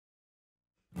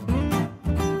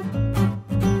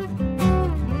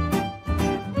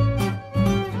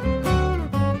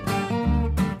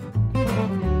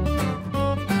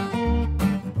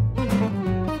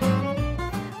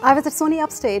I was at SUNY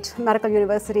Upstate Medical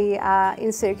University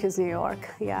in Syracuse, New York.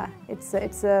 Yeah,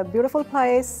 it's a beautiful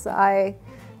place. I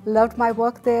loved my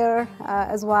work there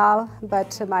as well,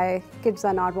 but my kids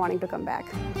are not wanting to come back.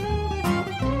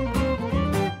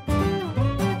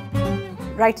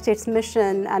 Wright State's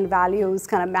mission and values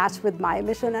kind of match with my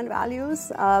mission and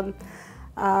values. I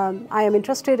am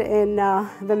interested in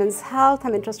women's health.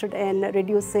 I'm interested in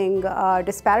reducing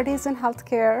disparities in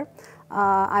healthcare.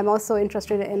 I'm also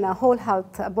interested in a whole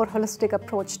health, a more holistic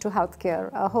approach to healthcare,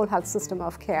 a whole health system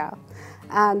of care.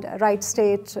 And Wright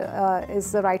State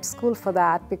is the right school for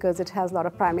that because it has a lot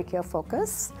of primary care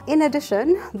focus. In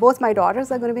addition, both my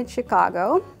daughters are going to be in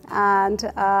Chicago, and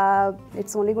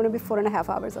it's only going to be 4.5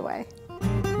 hours away.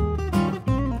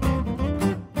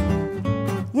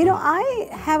 You know, I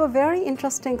have a very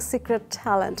interesting secret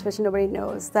talent which nobody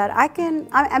knows, that I'm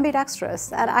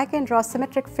ambidextrous and I can draw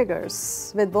symmetric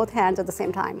figures with both hands at the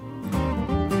same time.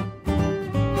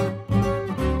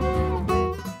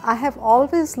 I have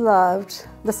always loved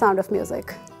the sound of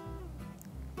music.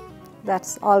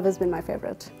 That's always been my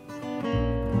favorite.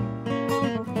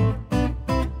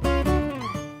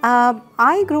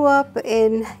 I grew up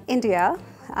in India.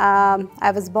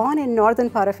 I was born in northern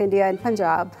part of India in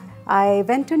Punjab. I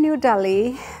went to New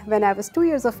Delhi when I was 2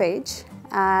 years of age,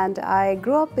 and I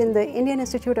grew up in the Indian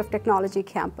Institute of Technology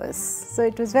campus. So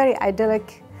it was very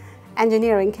idyllic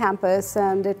engineering campus,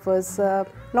 and it was a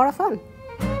lot of fun.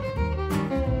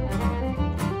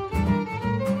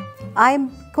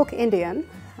 I'm cook Indian.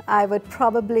 I would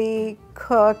probably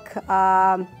cook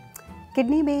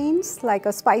kidney beans, like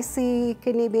a spicy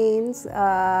kidney beans,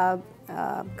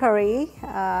 curry,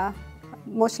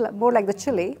 more like the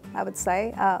chili, I would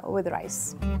say, with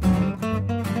rice.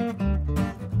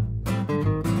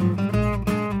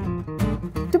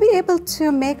 To be able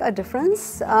to make a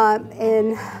difference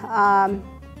in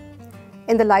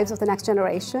the lives of the next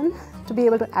generation, to be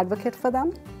able to advocate for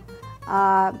them,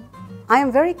 I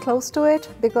am very close to it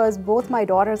because both my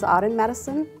daughters are in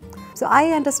medicine. So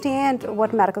I understand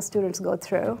what medical students go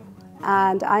through,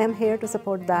 and I am here to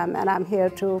support them, and I'm here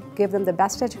to give them the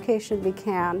best education we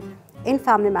can in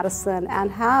family medicine and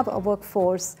have a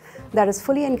workforce that is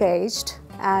fully engaged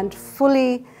and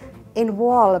fully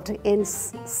involved in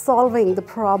solving the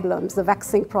problems, the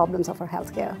vexing problems of our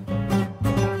healthcare.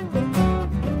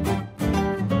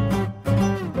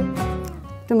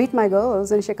 To meet my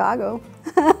goals in Chicago.